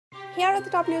Here are the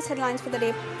top news headlines for the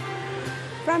day.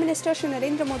 Prime Minister Shri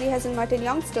Narendra Modi has invited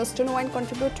youngsters to know and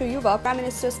contribute to YUVA, Prime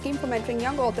Minister's scheme for mentoring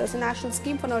young authors, a national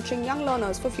scheme for nurturing young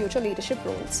learners for future leadership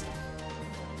roles.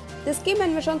 The scheme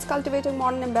envisions cultivating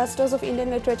modern ambassadors of Indian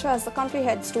literature as the country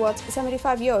heads towards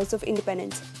 75 years of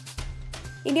independence.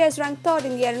 India is ranked third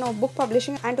in the arena of book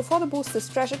publishing, and to further boost this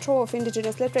treasure trove of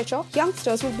indigenous literature,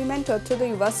 youngsters will be mentored through the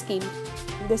YUVA scheme.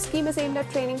 This scheme is aimed at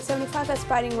training 75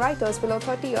 aspiring writers below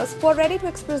 30 years who are ready to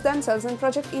express themselves and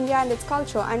project India and its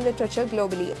culture and literature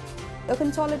globally. A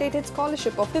consolidated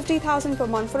scholarship of 50,000 per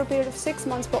month for a period of 6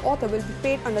 months per author will be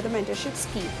paid under the mentorship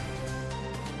scheme.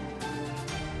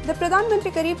 The Pradhan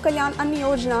Mantri Garib Kalyan Ann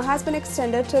Yojana has been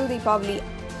extended till Deepavali.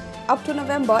 Up to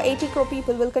November, 80 crore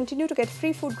people will continue to get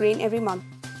free food grain every month.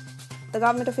 The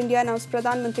Government of India announced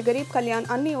Pradhan Mantri Garib Kalyan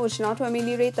Ann Yojana to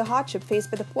ameliorate the hardship faced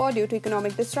by the poor due to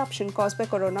economic disruption caused by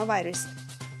coronavirus.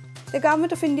 The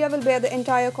Government of India will bear the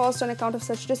entire cost on account of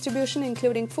such distribution,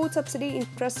 including food subsidy,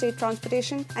 intrastate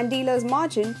transportation and dealers'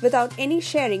 margin, without any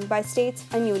sharing by states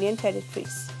and union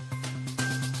territories.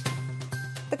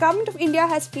 The Government of India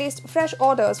has placed fresh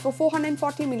orders for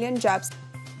 440 million jabs.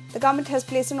 The government has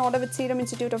placed an order with Serum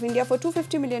Institute of India for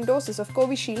 250 million doses of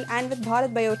Covishield and with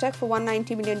Bharat Biotech for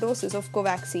 190 million doses of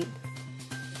Covaxin.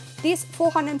 These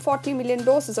 440 million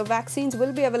doses of vaccines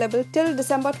will be available till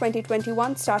December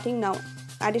 2021 starting now.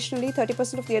 Additionally,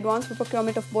 30% of the advance for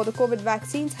procurement of both the COVID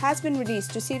vaccines has been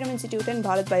released to Serum Institute and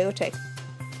Bharat Biotech.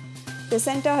 The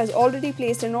centre has already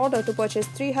placed an order to purchase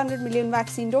 300 million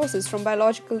vaccine doses from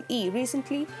Biological E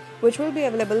recently, which will be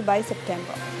available by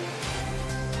September.